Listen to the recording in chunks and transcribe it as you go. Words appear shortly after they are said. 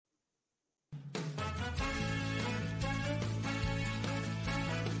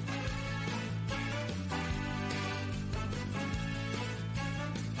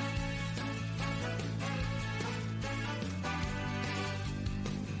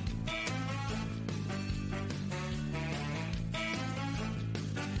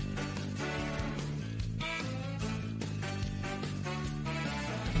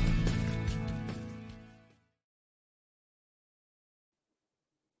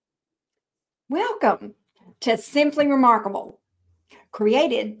Welcome to Simply Remarkable,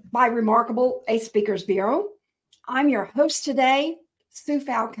 created by Remarkable, a Speakers Bureau. I'm your host today, Sue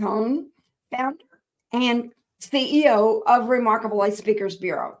Falcone, founder and CEO of Remarkable, a Speakers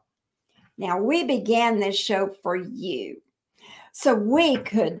Bureau. Now, we began this show for you so we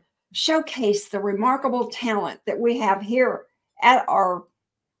could showcase the remarkable talent that we have here at our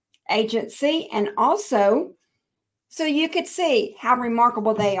agency, and also so you could see how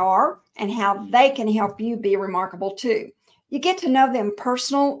remarkable they are and how they can help you be remarkable too. You get to know them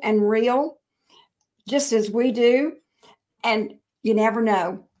personal and real, just as we do. And you never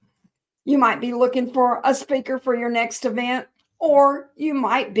know. You might be looking for a speaker for your next event, or you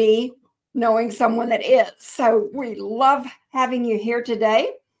might be knowing someone that is. So we love having you here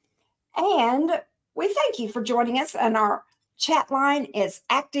today. And we thank you for joining us. And our chat line is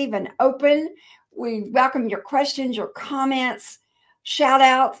active and open. We welcome your questions, your comments, shout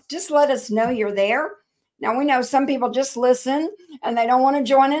outs. Just let us know you're there. Now, we know some people just listen and they don't want to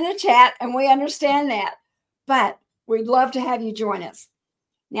join in a chat, and we understand that. But we'd love to have you join us.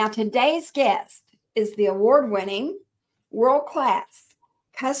 Now, today's guest is the award-winning, world-class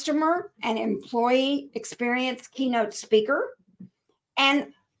customer and employee experience keynote speaker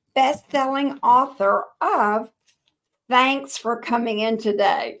and best-selling author of Thanks for Coming In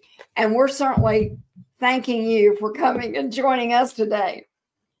Today. And we're certainly thanking you for coming and joining us today.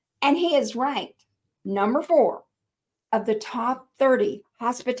 And he is ranked number 4 of the top 30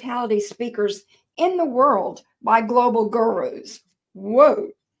 hospitality speakers in the world by global gurus. Whoa.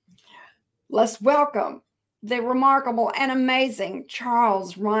 Let's welcome the remarkable and amazing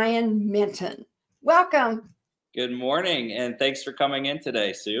Charles Ryan Minton. Welcome. Good morning, and thanks for coming in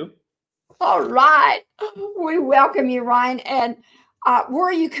today, Sue. All right. We welcome you, Ryan. And where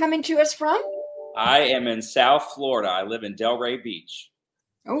are you coming to us from? I am in South Florida. I live in Delray Beach.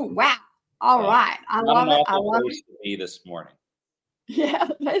 Oh, wow. All right. I love it. I love it. To be this morning. Yeah,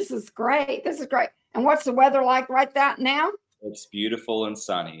 this is great. This is great. And what's the weather like right now? It's beautiful and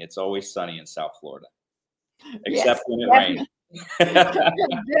sunny. It's always sunny in South Florida, except when it rains.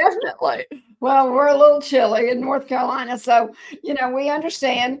 Definitely. Well, we're a little chilly in North Carolina, so, we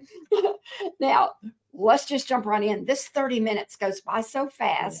understand. Now, let's just jump right in. This 30 minutes goes by so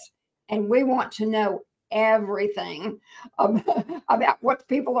fast, and we want to know everything about what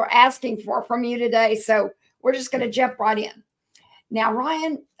people are asking for from you today. So we're just going to jump right in. Now,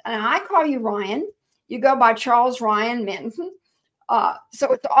 Ryan, and I call you Ryan. You go by Charles Ryan Minton.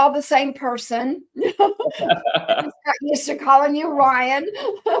 So it's all the same person. I'm used to calling you Ryan.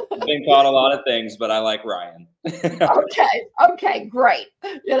 I've been called a lot of things, but I like Ryan. Okay, great.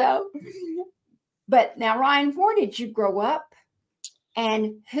 But now, Ryan, where did you grow up?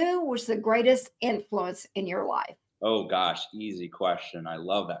 And who was the greatest influence in your life? Oh, gosh, easy question. I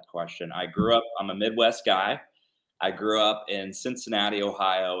love that question. I'm a Midwest guy. I grew up in Cincinnati,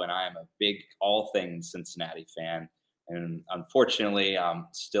 Ohio, and I am a big all things Cincinnati fan. And unfortunately, I'm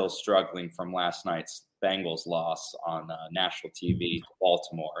still struggling from last night's Bengals loss on national TV to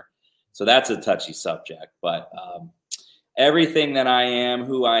Baltimore. So that's a touchy subject. But everything that I am,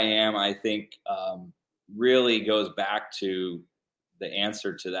 who I am, I think really goes back to the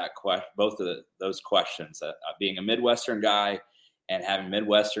answer to that question, both of those questions, being a Midwestern guy and having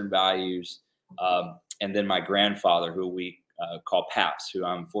Midwestern values. And then my grandfather, who we call Paps, who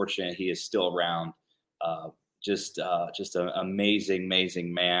I'm fortunate he is still around. Just an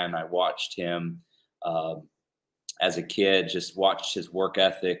amazing man. I watched him as a kid, just watched his work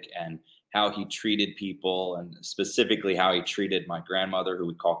ethic and how he treated people, and specifically how he treated my grandmother, who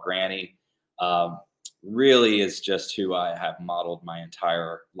we call Granny. Really is just who I have modeled my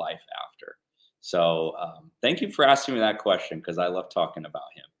entire life after. So thank you for asking me that question, because I love talking about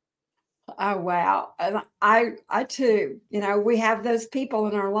him. Oh, wow. And I too, we have those people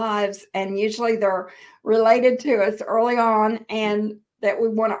in our lives, and usually they're related to us early on and that we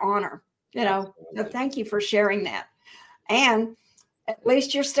want to honor, So thank you for sharing that. And at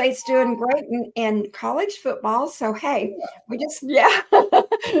least your state's doing great in college football. So, hey, I went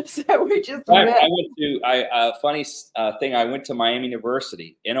to, funny thing, I went to Miami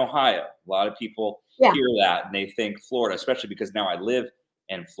University in Ohio. A lot of people hear that and they think Florida, especially because now I live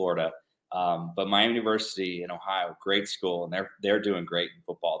in Florida. But Miami University in Ohio, great school, and they're doing great in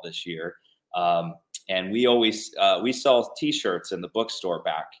football this year. And we always we sell T-shirts in the bookstore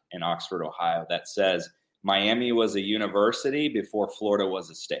back in Oxford, Ohio, that says Miami was a university before Florida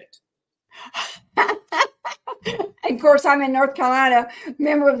was a state. Of course, I'm in North Carolina,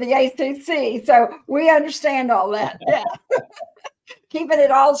 member of the ACC, so we understand all that. Yeah, keeping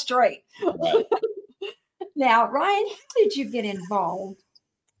it all straight. Right. Now, Ryan, how did you get involved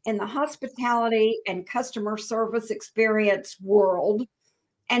in the hospitality and customer service experience world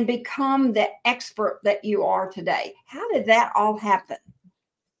and become the expert that you are today? How did that all happen?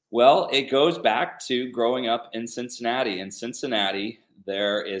 Well, it goes back to growing up in Cincinnati. In Cincinnati,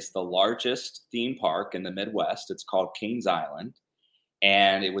 there is the largest theme park in the Midwest. It's called Kings Island.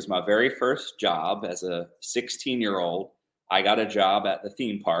 And it was my very first job as a 16-year-old. I got a job at the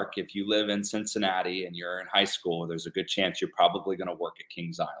theme park. If you live in Cincinnati and you're in high school, there's a good chance you're probably going to work at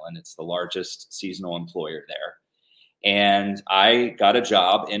Kings Island. It's the largest seasonal employer there. And I got a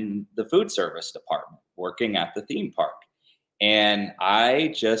job in the food service department working at the theme park. And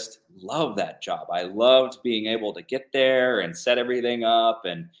I just loved that job. I loved being able to get there and set everything up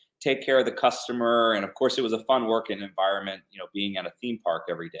and take care of the customer. And of course, it was a fun working environment, being at a theme park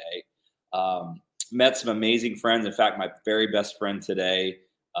every day. Met some amazing friends. In fact, my very best friend today,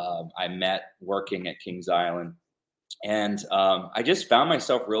 I met working at Kings Island. And I just found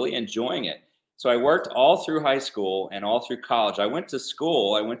myself really enjoying it. So I worked all through high school and all through college. I went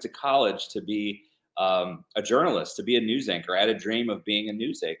to college to be a journalist, to be a news anchor. I had a dream of being a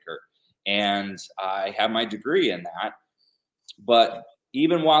news anchor, and I have my degree in that. But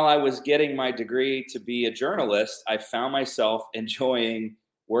even while I was getting my degree to be a journalist, I found myself enjoying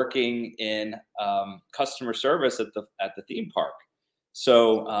working in customer service at the theme park.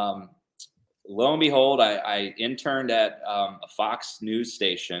 So lo and behold, I interned at a Fox news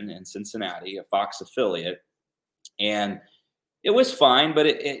station in Cincinnati, a Fox affiliate, and it was fine, but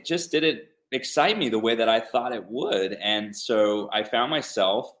it just didn't excite me the way that I thought it would. And so I found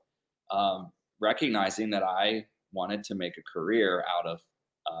myself recognizing that I wanted to make a career out of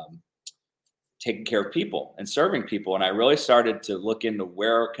taking care of people and serving people. And I really started to look into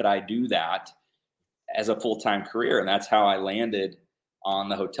where could I do that as a full-time career. And that's how I landed on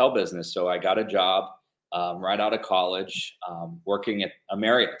the hotel business. So I got a job right out of college working at a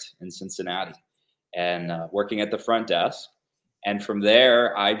Marriott in Cincinnati and working at the front desk. And from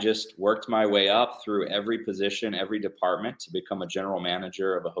there, I just worked my way up through every position, every department to become a general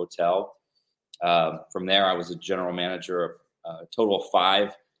manager of a hotel. From there, I was a general manager of a total of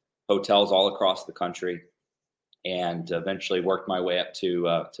 5 hotels all across the country, and eventually worked my way up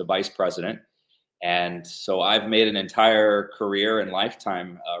to vice president. And so I've made an entire career and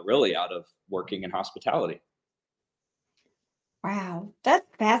lifetime really out of working in hospitality. Wow, that's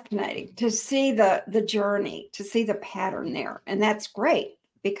fascinating to see the journey, to see the pattern there. And that's great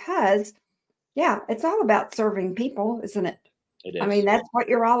because, yeah, it's all about serving people, isn't it? It is. I mean, that's what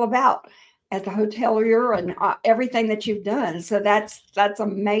you're all about as a hotelier and everything that you've done. So that's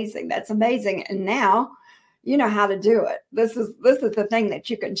amazing. That's amazing. And now you know how to do it. This is the thing that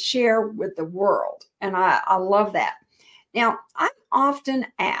you can share with the world. And I love that. Now, I'm often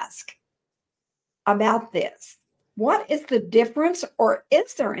asked about this. What is the difference, or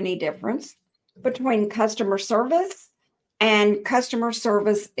is there any difference between customer service and customer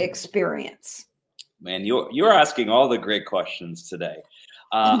service experience? Man, you're asking all the great questions today.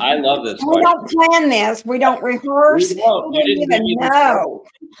 I love this We question. don't plan this. We don't rehearse. We don't even know.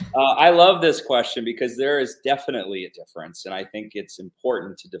 I love this question because there is definitely a difference. And I think it's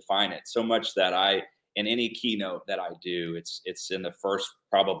important to define it so much that in any keynote that I do, it's in the first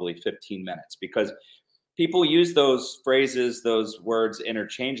probably 15 minutes, because people use those phrases, those words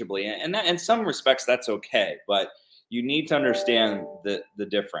interchangeably. And that, in some respects, that's okay. But you need to understand the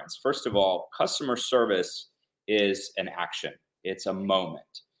difference. First of all, customer service is an action. It's a moment.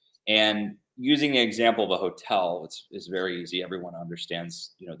 And using the example of a hotel, it's very easy. Everyone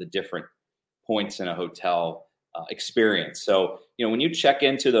understands, the different points in a hotel experience. So, when you check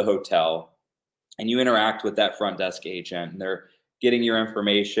into the hotel and you interact with that front desk agent, and they're getting your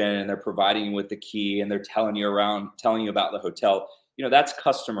information and they're providing you with the key and they're telling you about the hotel, that's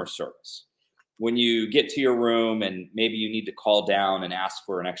customer service. When you get to your room and maybe you need to call down and ask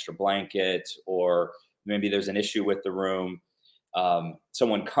for an extra blanket, or maybe there's an issue with the room,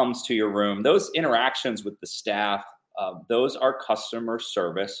 someone comes to your room, those interactions with the staff, those are customer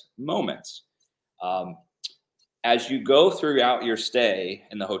service moments. As you go throughout your stay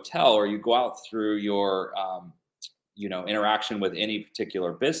in the hotel, or you go out through your interaction with any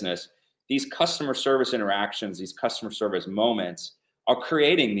particular business, these customer service interactions, these customer service moments are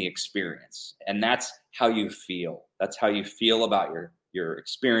creating the experience. And that's how you feel. That's how you feel about your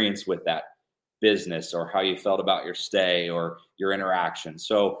experience with that business, or how you felt about your stay or your interaction.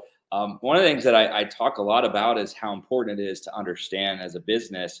 So one of the things that I talk a lot about is how important it is to understand as a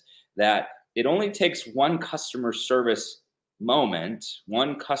business that it only takes one customer service moment,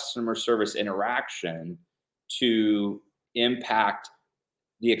 one customer service interaction to impact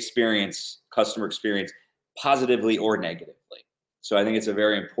the customer experience, positively or negatively. So I think it's a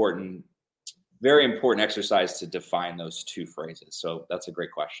very important exercise to define those two phrases. So that's a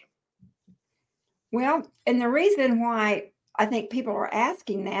great question. Well, and the reason why I think people are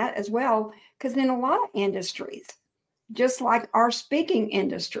asking that as well, because in a lot of industries, just like our speaking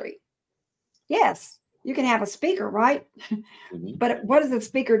industry, yes, you can have a speaker, right? Mm-hmm. But what is a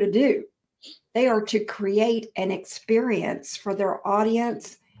speaker to do? They are to create an experience for their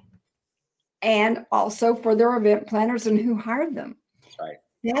audience and also for their event planners and who hired them. That's right.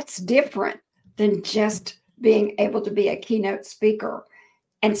 That's different than just being able to be a keynote speaker.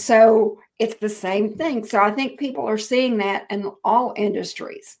 And so it's the same thing. So I think people are seeing that in all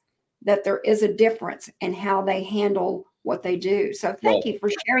industries, that there is a difference in how they handle what they do. So thank you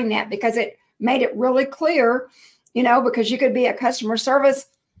for sharing that, because it made it really clear, because you could be a customer service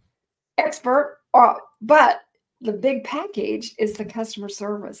expert, but the big package is the customer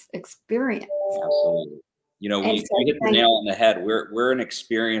service experience. Absolutely. We hit the nail on the head. We're an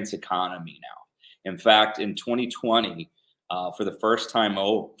experience economy now. In fact, in 2020, for the first time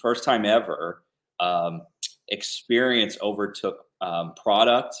ever, experience overtook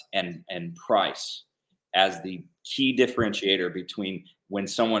product and price as the key differentiator between when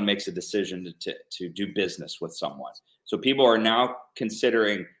someone makes a decision to do business with someone. So people are now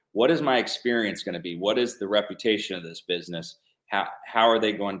considering, what is my experience going to be? What is the reputation of this business? How are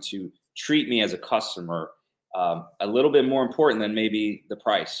they going to treat me as a customer? A little bit more important than maybe the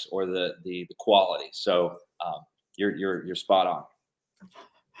price or the quality. So you're spot on.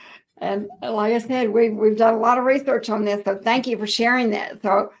 And like I said, we've done a lot of research on this, so thank you for sharing that.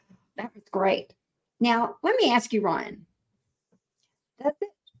 So that was great. Now, let me ask you, Ryan, does it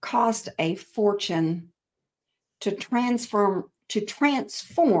cost a fortune to transform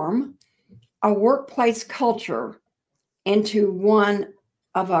a workplace culture into one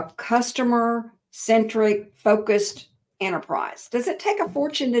of a customer-centric, focused enterprise? Does it take a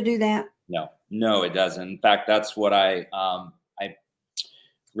fortune to do that? No, it doesn't. In fact, that's what I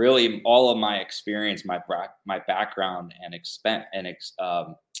really, all of my experience, my background and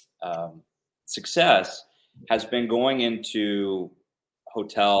success has been going into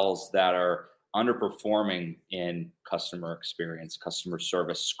hotels that are underperforming in customer experience, customer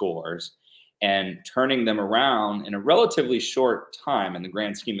service scores, and turning them around in a relatively short time in the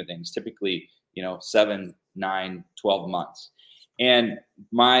grand scheme of things, typically, 7, 9, 12 months. And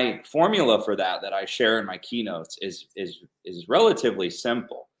my formula for that I share in my keynotes is relatively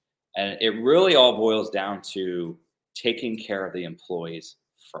simple. And it really all boils down to taking care of the employees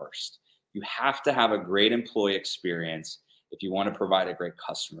first. You have to have a great employee experience if you want to provide a great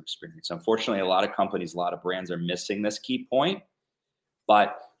customer experience. Unfortunately, a lot of companies, a lot of brands are missing this key point,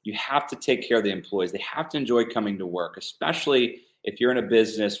 but you have to take care of the employees. They have to enjoy coming to work, especially if you're in a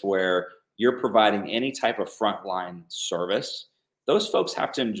business where you're providing any type of frontline service. Those folks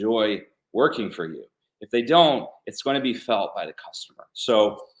have to enjoy working for you. If they don't, it's going to be felt by the customer.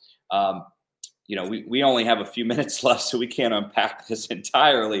 So, we only have a few minutes left, so we can't unpack this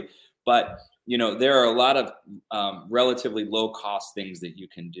entirely, but there are a lot of relatively low-cost things that you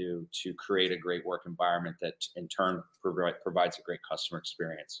can do to create a great work environment that, in turn, provides a great customer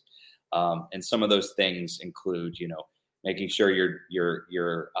experience. And some of those things include, making sure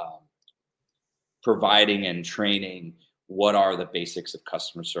you're providing and training what are the basics of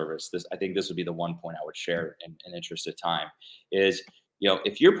customer service. I think this would be the one point I would share in interest of time is,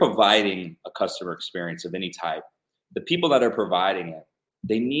 if you're providing a customer experience of any type, the people that are providing it,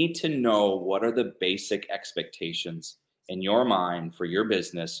 they need to know what are the basic expectations in your mind for your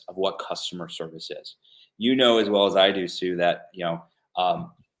business of what customer service is. As well as I do, Sue, that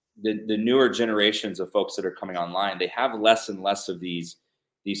the newer generations of folks that are coming online, they have less and less of these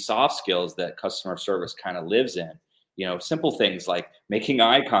soft skills that customer service kind of lives in. Simple things like making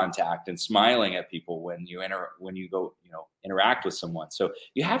eye contact and smiling at people when you go interact with someone. So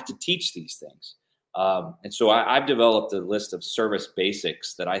you have to teach these things. And so I've developed a list of service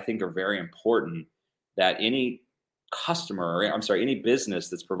basics that I think are very important that any any business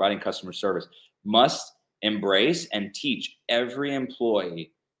that's providing customer service must embrace and teach every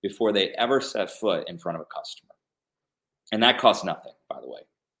employee before they ever set foot in front of a customer. And that costs nothing, by the way.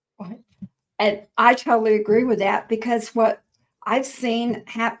 And I totally agree with that, because what I've seen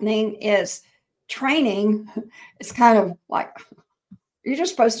happening is training is kind of like, you're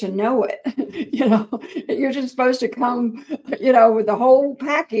just supposed to know it, you're just supposed to come, with the whole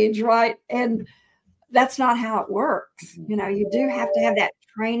package, right? And that's not how it works. You do have to have that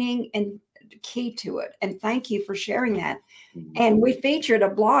training and key to it. And thank you for sharing that. And we featured a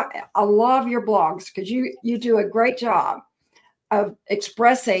blog. I love your blogs because you do a great job of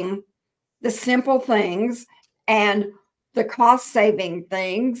expressing the simple things and the cost saving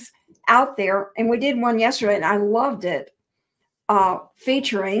things out there. And we did one yesterday and I loved it,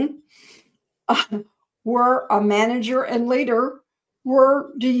 featuring where a manager and leader, where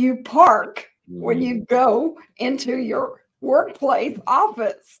do you park when you go into your workplace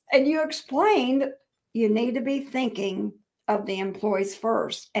office? And you explained you need to be thinking of the employees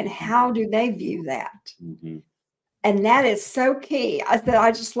first and how do they view that? And that is so key. I said,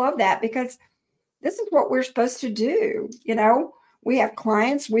 I just love that because this is what we're supposed to do. You know, we have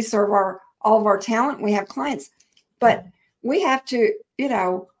clients, we serve all of our talent, we have clients, but we have to, you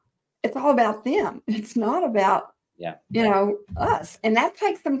know, it's all about them. It's not about, you know, us. And that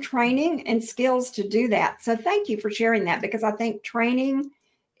takes some training and skills to do that. So thank you for sharing that because I think training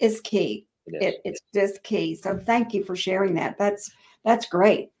is key. It's just key. So thank you for sharing that. That's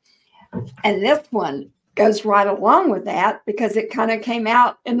great. And this one goes right along with that because it kind of came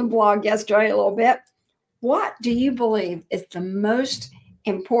out in the blog yesterday a little bit. What do you believe is the most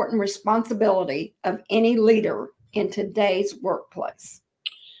important responsibility of any leader in today's workplace?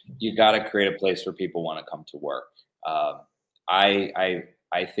 You got to create a place where people want to come to work.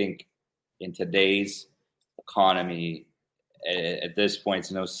 I think in today's economy, at this point,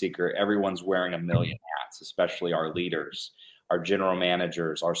 it's no secret, everyone's wearing a million hats, especially our leaders, our general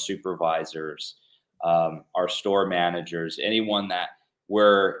managers, our supervisors, our store managers, anyone that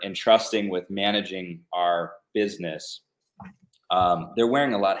we're entrusting with managing our business. They're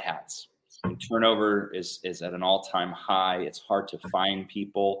wearing a lot of hats. And turnover is at an all-time high. It's hard to find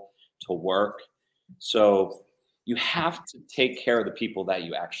people to work. So you have to take care of the people that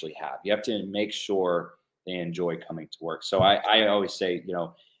you actually have. You have to make sure they enjoy coming to work. So I always say, you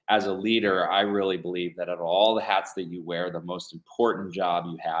know, as a leader, I really believe that out of all the hats that you wear, the most important job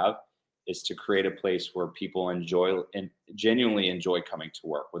you have is to create a place where people enjoy and genuinely enjoy coming to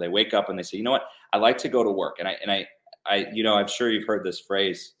work, where they wake up and they say, you know what, I like to go to work. And I, you know, I'm sure you've heard this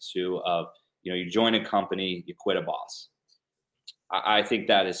phrase too of, you know, you join a company, you quit a boss. I think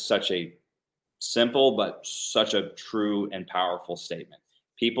that is such a simple, but such a true and powerful statement.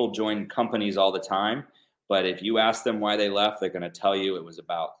 People join companies all the time, but if you ask them why they left, they're going to tell you it was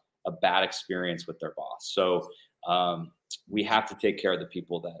about a bad experience with their boss. So we have to take care of the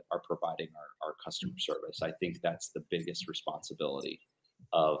people that are providing our customer service. I think that's the biggest responsibility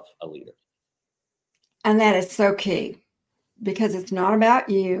of a leader. And that is so key because it's not about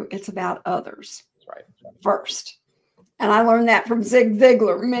you, it's about others. That's right. First. And I learned that from Zig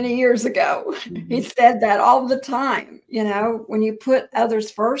Ziglar many years ago. He said that all the time. You know, when you put others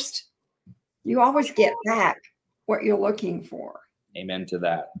first, you always get back what you're looking for. Amen to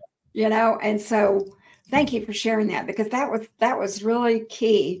that. You know, and so thank you for sharing that because that was really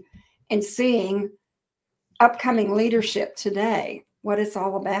key in seeing upcoming leadership today, what it's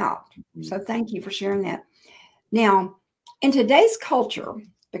all about. So thank you for sharing that. Now, in today's culture,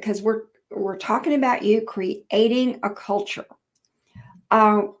 because we're talking about you creating a culture,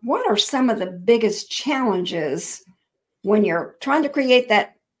 what are some of the biggest challenges when you're trying to create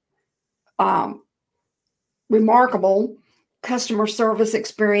that remarkable customer service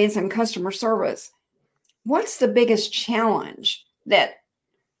experience and customer service? What's the biggest challenge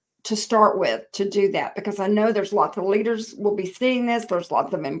to start with to do that? Because I know there's lots of leaders will be seeing this. There's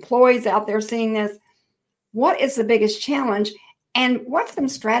lots of employees out there seeing this. What is the biggest challenge? And what's some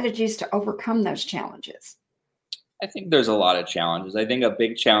strategies to overcome those challenges? I think there's a lot of challenges. I think a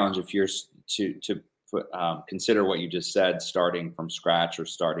big challenge, if you're to consider what you just said, starting from scratch or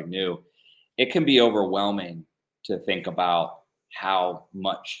starting new, it can be overwhelming to think about how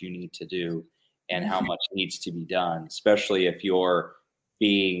much you need to do and how much needs to be done, especially if you're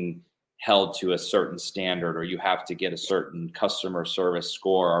being held to a certain standard or you have to get a certain customer service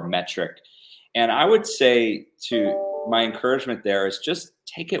score or metric. And I would say my encouragement there is just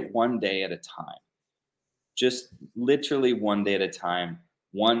take it one day at a time. Just literally one day at a time,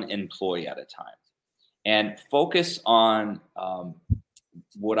 one employee at a time, and focus on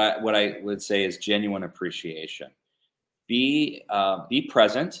what I would say is genuine appreciation. Be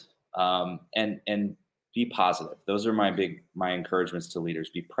present and be positive. Those are my encouragements to leaders.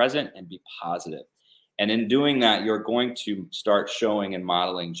 Be present and be positive. And in doing that, you're going to start showing and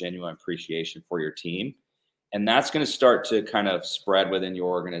modeling genuine appreciation for your team. And that's going to start to kind of spread within your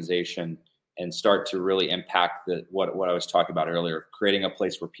organization and start to really impact what I was talking about earlier, creating a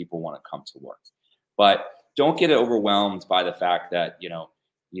place where people want to come to work. But don't get overwhelmed by the fact that, you know,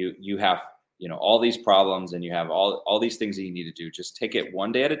 you have, you know, all these problems and you have all these things that you need to do. Just take it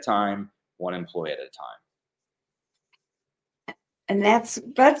one day at a time, one employee at a time. And that's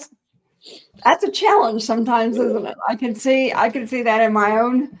a challenge sometimes, isn't it? I can see that in my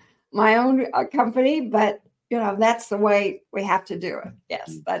own company, but that's the way we have to do it.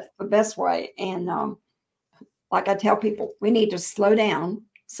 Yes, that's the best way. And like I tell people, we need to slow down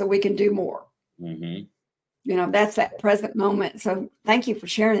so we can do more. Mm-hmm. That's that present moment. So thank you for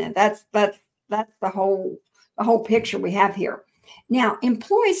sharing that. That's the whole picture we have here. Now,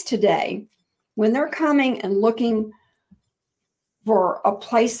 employees today, when they're coming and looking for a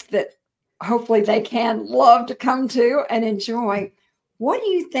place that hopefully they can love to come to and enjoy, what do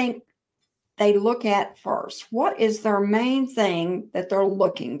you think they look at first? What is their main thing that they're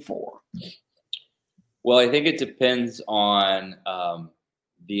looking for? Well, I think it depends on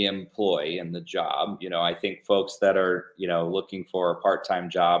the employee and the job. I think folks that are, looking for a part-time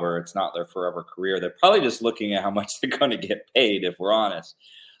job or it's not their forever career, they're probably just looking at how much they're going to get paid, if we're honest.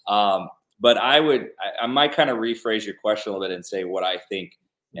 But I might kind of rephrase your question a little bit and say what I think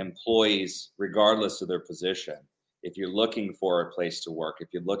employees, regardless of their position, if you're looking for a place to work, if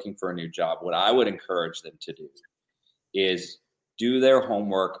you're looking for a new job, what I would encourage them to do is do their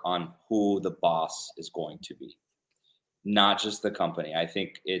homework on who the boss is going to be, not just the company. I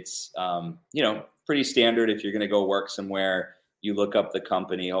think it's, pretty standard. If you're going to go work somewhere, you look up the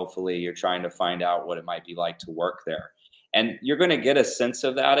company. Hopefully you're trying to find out what it might be like to work there. And you're going to get a sense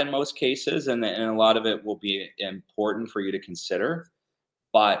of that in most cases. And a lot of it will be important for you to consider.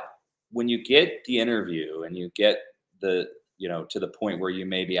 But when you get the interview and you get to the point where you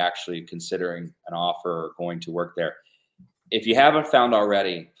may be actually considering an offer or going to work there, if you haven't found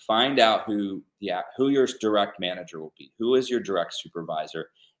already, find out who your direct manager will be, who is your direct supervisor,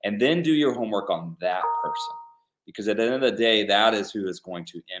 and then do your homework on that person. Because at the end of the day, that is who is going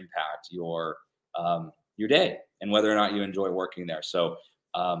to impact your day and whether or not you enjoy working there. So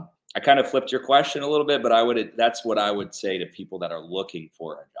I kind of flipped your question a little bit, but that's what I would say to people that are looking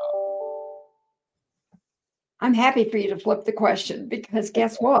for a job. I'm happy for you to flip the question, because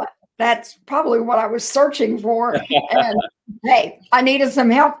guess what? That's probably what I was searching for. And hey, I needed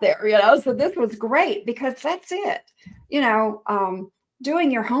some help there, so this was great, because that's it.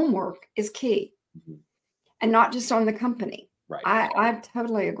 Doing your homework is key, and not just on the company. Right. I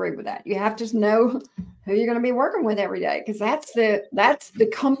totally agree with that. You have to know who you're going to be working with every day, because that's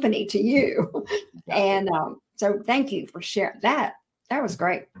the company to you. And so thank you for sharing that. That was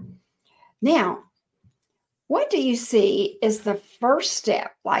great. Now, what do you see is the first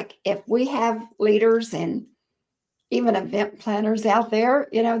step? Like, if we have leaders and even event planners out there,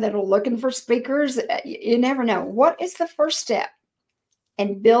 that are looking for speakers, you never know. What is the first step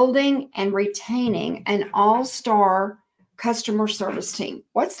in building and retaining an all-star customer service team?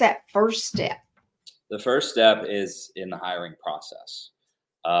 What's that first step? The first step is in the hiring process.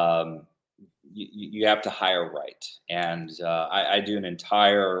 You have to hire right. And I do an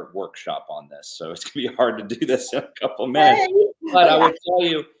entire workshop on this. So it's going to be hard to do this in a couple minutes. But I will tell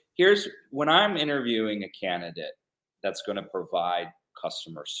you, when I'm interviewing a candidate that's going to provide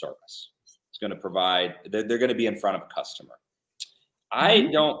customer service, they're going to be in front of a customer. I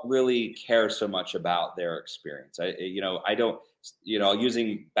don't really care so much about their experience. I don't,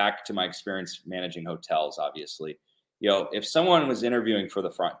 using back to my experience managing hotels, obviously, if someone was interviewing for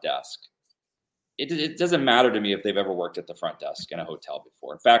the front desk, it doesn't matter to me if they've ever worked at the front desk in a hotel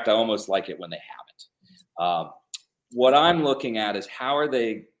before. In fact, I almost like it when they haven't. What I'm looking at is how are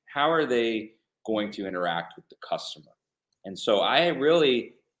they going to interact with the customer? And so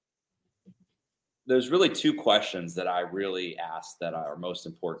there's really two questions that I really ask that are most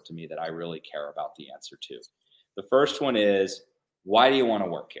important to me, that I really care about the answer to. The first one is, why do you want to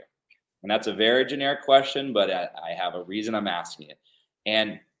work here? And that's a very generic question, but I have a reason I'm asking it.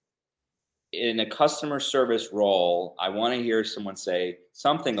 And in a customer service role, I want to hear someone say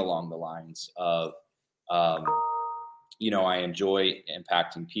something along the lines of, I enjoy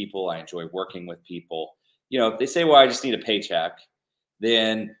impacting people. I enjoy working with people. If they say, well, I just need a paycheck,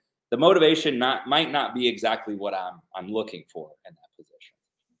 then the motivation might not be exactly what I'm looking for in that position.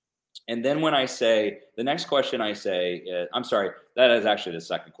 And then when I say, the next question I say, I'm sorry, that is actually the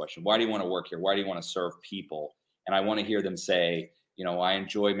second question. Why do you want to work here? Why do you want to serve people? And I want to hear them say, I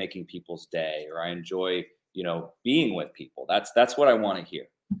enjoy making people's day, or I enjoy, being with people. That's what I want to hear.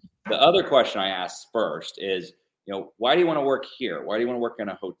 The other question I ask first is, why do you want to work here? Why do you want to work in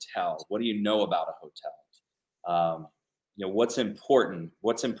a hotel? What do you know about a hotel? What's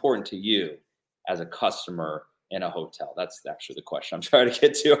important to you as a customer in a hotel? That's actually the question I'm trying to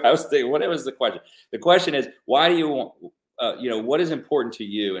get to. I was thinking, what was the question? The question is, why do you want, what is important to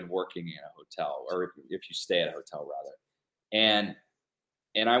you in working in a hotel, or if you stay at a hotel rather?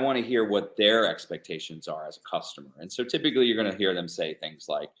 And I want to hear what their expectations are as a customer. And so typically you're going to hear them say things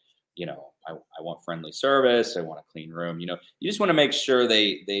like, I want friendly service. I want a clean room. You just want to make sure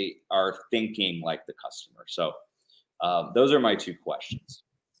they are thinking like the customer. So those are my 2 questions.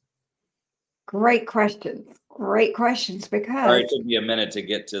 Great questions. Great questions, Sorry, because it took me a minute to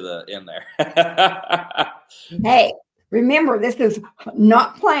get to the in there. hey, remember, this is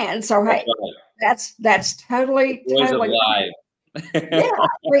not planned. So hey, that's totally alive. Yeah,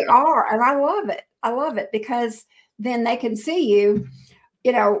 we are. And I love it. I love it, because then they can see you,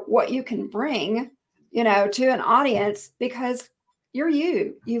 what you can bring, to an audience, because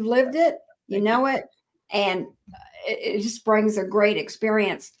you've lived it, you know it, and it just brings a great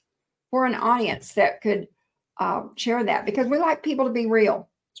experience for an audience that could share that, because we like people to be real.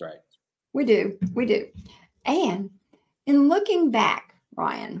 That's right. We do. And in looking back,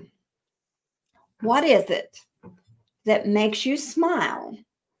 Ryan, what is it that makes you smile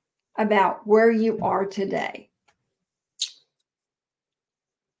about where you are today?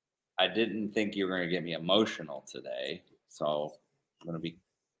 I didn't think you were going to get me emotional today, so I'm going to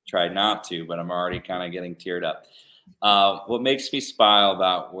try not to, but I'm already kind of getting teared up. What makes me smile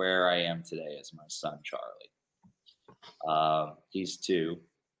about where I am today is my son, Charlie. He's 2,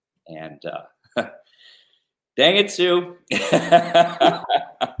 and dang it, Sue.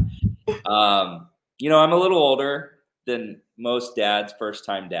 I'm a little older than most dads,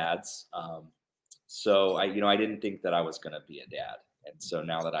 first-time dads. So I didn't think that I was going to be a dad. And so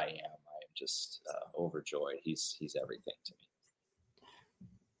now that I am just overjoyed. He's everything to me.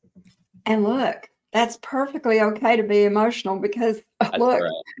 And look, that's perfectly okay to be emotional, because That's look,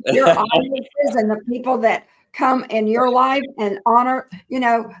 right. your audiences and the people that come in your life and honor,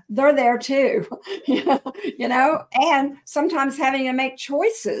 they're there too, and sometimes having to make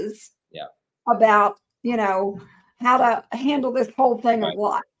choices about, how to handle this whole thing of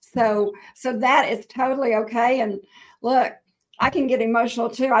life. So that is totally okay. And look, I can get emotional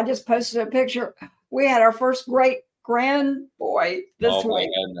too. I just posted a picture. We had our first great grand boy this week. Oh my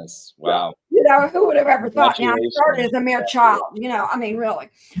goodness. Wow. Who would have ever thought? Now, I started as a mere child, really.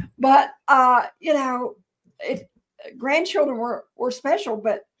 But, grandchildren were special.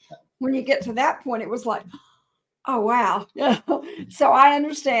 But when you get to that point, it was like, oh, wow. So I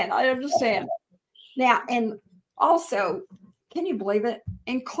understand. Now, and also, can you believe it?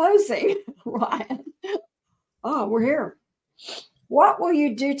 In closing, Ryan, we're here. What will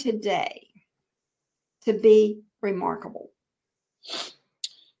you do today to be remarkable?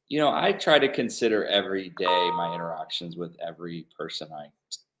 I try to consider every day my interactions with every person I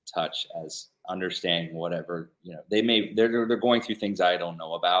touch as understanding whatever, they're going through things I don't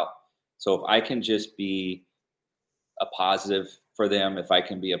know about. So if I can just be a positive for them, if I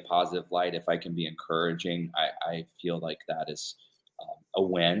can be a positive light, if I can be encouraging, I feel like that is a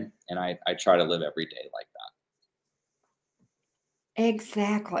win. And I try to live every day like that.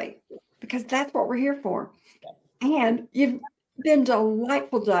 Exactly. Because that's what we're here for. And you've been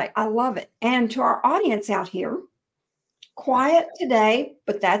delightful today. I love it. And to our audience out here, quiet today,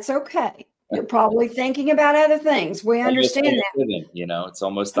 but that's okay. You're probably thinking about other things. We understand that. It's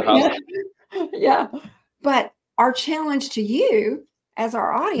almost the house. Yeah. But our challenge to you as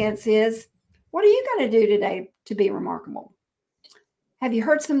our audience is, what are you going to do today to be remarkable? Have you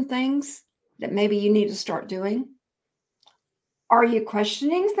heard some things that maybe you need to start doing? Are you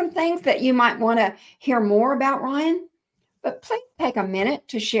questioning some things that you might want to hear more about, Ryan? But please take a minute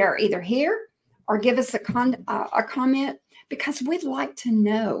to share either here or give us a comment, because we'd like to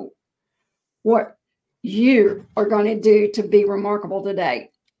know what you are going to do to be remarkable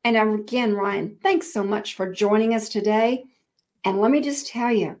today. And again, Ryan, thanks so much for joining us today. And let me just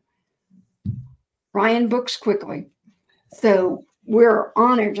tell you, Ryan books quickly. So we're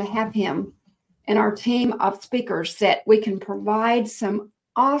honored to have him in our team of speakers that we can provide some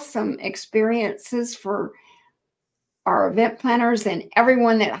awesome experiences for our event planners and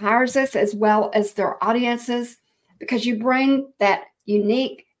everyone that hires us, as well as their audiences, because you bring that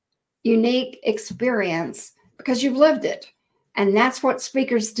unique experience because you've lived it. And that's what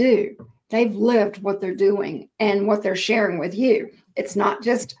speakers do. They've lived what they're doing and what they're sharing with you. It's not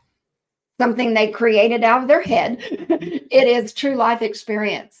just something they created out of their head. It is true life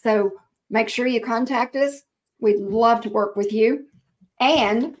experience. So make sure you contact us. We'd love to work with you.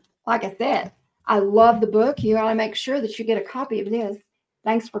 And like I said, I love the book. You ought to make sure that you get a copy of this.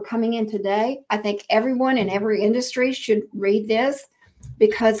 Thanks for coming in today. I think everyone in every industry should read this,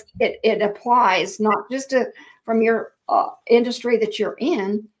 because it applies not just from your industry that you're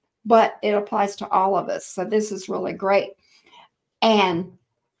in, but it applies to all of us. So this is really great. And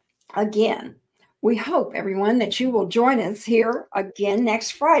again, we hope, everyone, that you will join us here again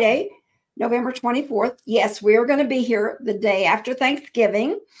next Friday, November 24th. Yes, we are going to be here the day after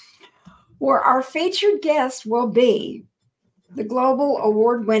Thanksgiving. where our featured guest will be the global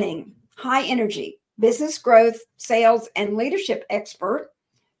award-winning, high-energy business growth, sales, and leadership expert.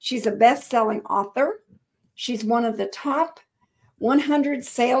 She's a best-selling author. She's one of the top 100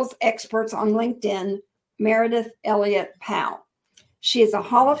 sales experts on LinkedIn, Meredith Elliott Powell. She is a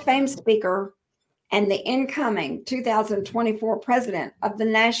Hall of Fame speaker and the incoming 2024 president of the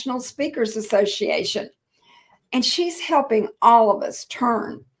National Speakers Association. And she's helping all of us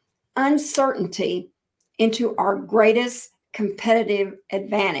turn uncertainty into our greatest competitive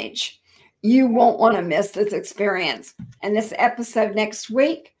advantage. You won't want to miss this experience and this episode next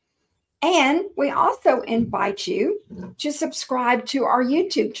week. And we also invite you to subscribe to our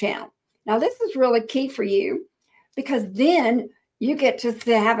YouTube channel. Now, this is really key for you because then you get to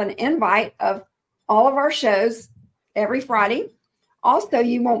have an invite of all of our shows every Friday. Also,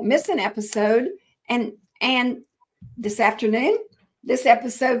 you won't miss an episode. And this afternoon, this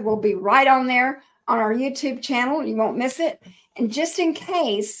episode will be right on there on our YouTube channel. You won't miss it. And just in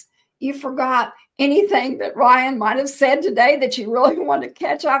case you forgot anything that Ryan might have said today that you really want to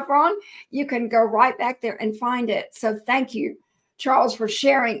catch up on, you can go right back there and find it. So thank you, Charles, for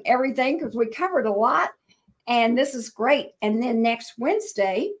sharing everything because we covered a lot. And this is great. And then next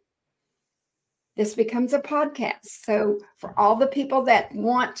Wednesday, this becomes a podcast. So for all the people that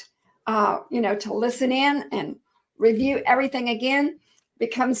want, to listen in and review everything again,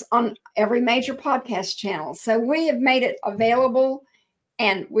 becomes on every major podcast channel. So we have made it available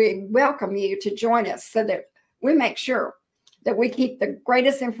and we welcome you to join us so that we make sure that we keep the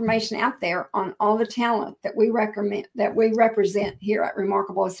greatest information out there on all the talent that we represent here at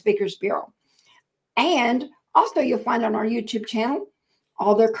Remarkable Speakers Bureau. And also you'll find on our YouTube channel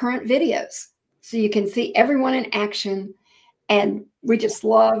all their current videos. So you can see everyone in action. And we just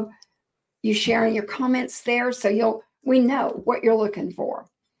love you sharing your comments there. So we know what you're looking for.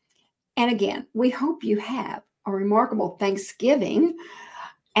 And again, we hope you have a remarkable Thanksgiving.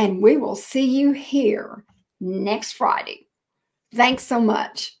 And we will see you here next Friday. Thanks so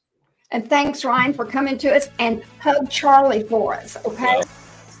much. And thanks, Ryan, for coming to us, and hug Charlie for us, okay? Well,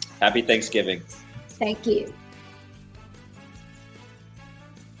 happy Thanksgiving. Thank you.